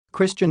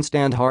Christian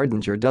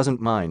Standhardinger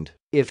doesn't mind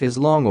if his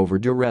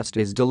long-overdue rest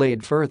is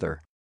delayed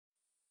further.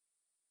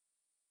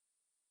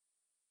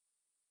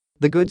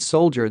 The good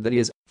soldier that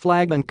is,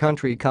 flag and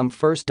country come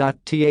first.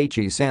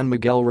 The San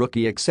Miguel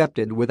rookie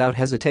accepted without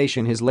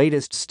hesitation his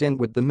latest stint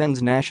with the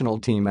men's national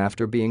team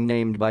after being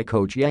named by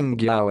coach Yeng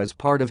Guiao as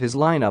part of his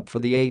lineup for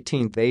the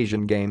 18th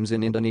Asian Games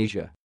in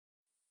Indonesia.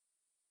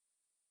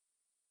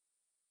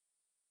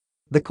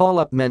 The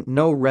call-up meant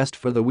no rest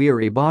for the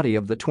weary body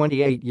of the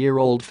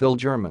 28-year-old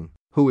Fil-German,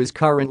 who is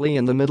currently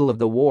in the middle of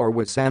the war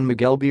with San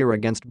Miguel Beer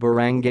against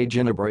Barangay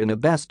Ginebra in a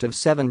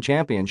best-of-7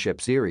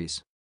 championship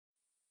series.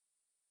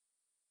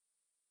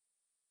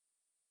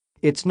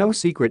 It's no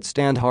secret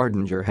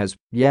Standhardinger has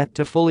yet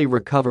to fully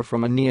recover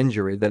from a knee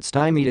injury that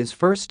stymied his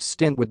first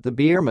stint with the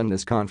Beermen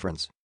this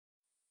conference.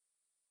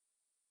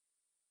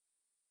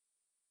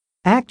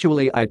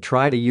 "Actually, I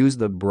try to use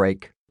the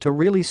break to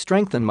really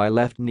strengthen my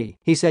left knee,"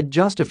 he said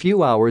just a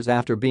few hours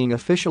after being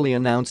officially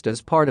announced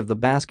as part of the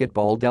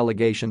basketball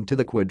delegation to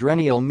the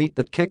quadrennial meet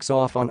that kicks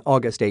off on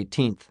August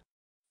 18.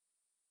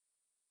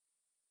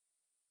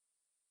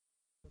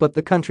 But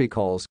the country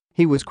calls,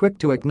 he was quick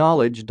to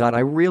acknowledge. "I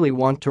really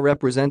want to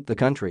represent the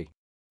country.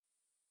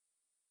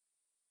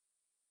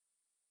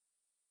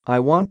 I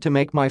want to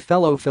make my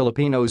fellow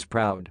Filipinos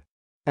proud.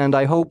 And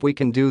I hope we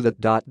can do that."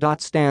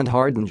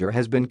 Standhardinger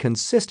has been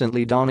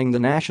consistently donning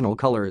the national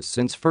colors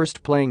since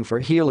first playing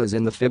for Gilas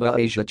in the FIBA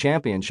Asia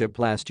Championship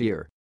last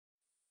year.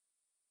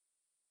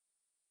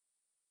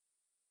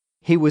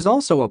 He was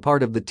also a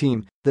part of the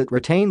team that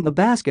retained the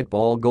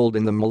basketball gold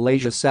in the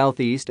Malaysia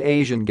Southeast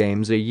Asian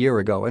Games a year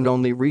ago and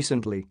only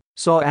recently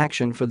saw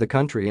action for the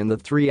country in the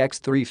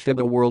 3x3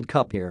 FIBA World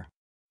Cup here.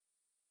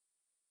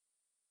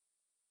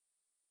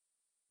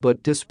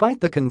 But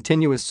despite the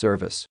continuous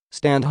service,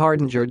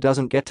 Standhardinger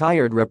doesn't get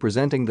tired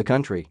representing the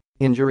country,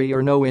 injury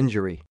or no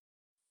injury.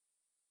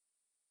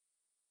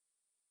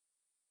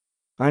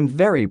 "I'm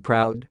very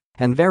proud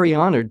and very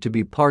honored to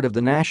be part of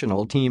the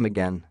national team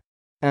again.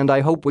 And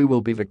I hope we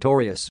will be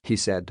victorious," he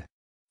said.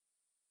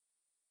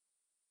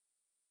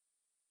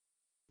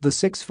 The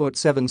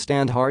 6'7"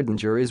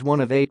 Standhardinger is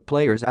one of 8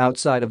 players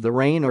outside of the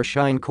rain or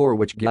shine core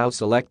which Guiao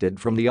selected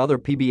from the other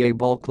PBA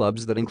ball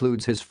clubs that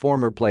includes his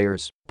former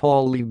players,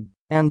 Paul Lieb,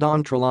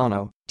 Andon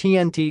Trelano,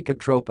 TNT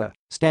Catropa,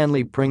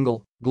 Stanley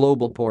Pringle,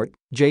 Globalport,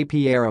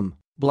 JP Aram,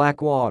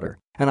 Blackwater,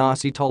 and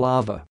Aussie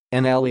Tolava,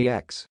 and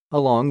LEX,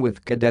 along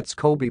with cadets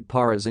Kobe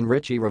Paras and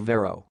Richie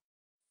Rivero.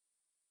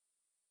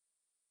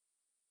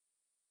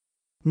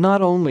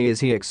 Not only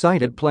is he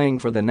excited playing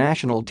for the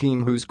national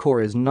team whose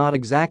core is not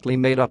exactly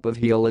made up of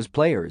Gilas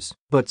players,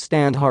 but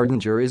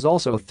Standhardinger is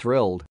also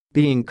thrilled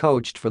being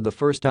coached for the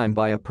first time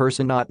by a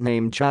person not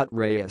named Chat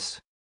Reyes.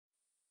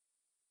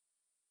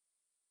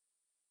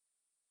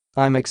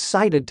 "I'm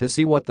excited to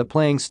see what the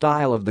playing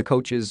style of the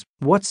coach is,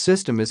 what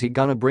system is he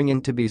gonna bring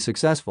in to be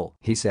successful,"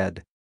 he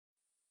said.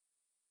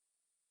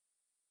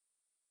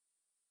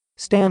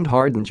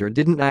 Standhardinger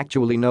didn't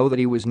actually know that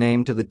he was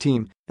named to the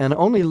team and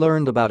only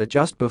learned about it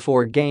just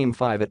before Game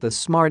 5 at the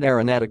Smart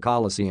Araneta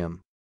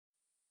Coliseum.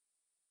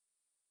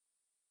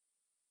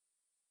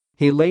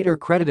 He later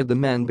credited the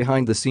men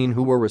behind the scene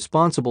who were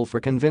responsible for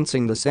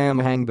convincing the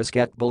Samhang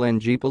Basketball and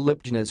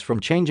Jeepalipjnas from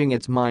changing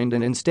its mind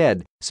and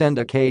instead send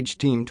a cage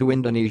team to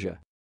Indonesia.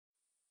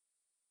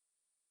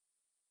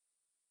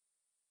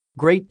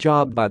 "Great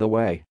job by the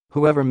way,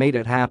 whoever made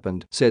it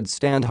happen," said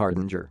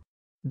Standhardinger.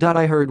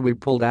 "I heard we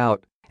pulled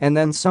out, and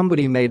then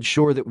somebody made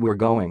sure that we're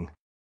going.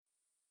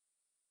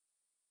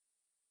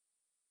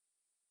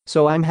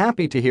 So I'm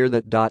happy to hear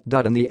that.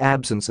 In the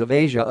absence of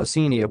Asia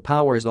Oceania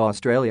powers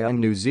Australia and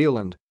New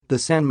Zealand, the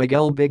San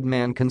Miguel big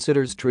man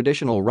considers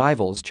traditional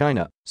rivals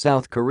China,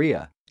 South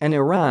Korea, and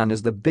Iran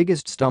as the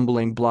biggest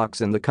stumbling blocks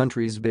in the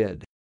country's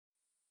bid.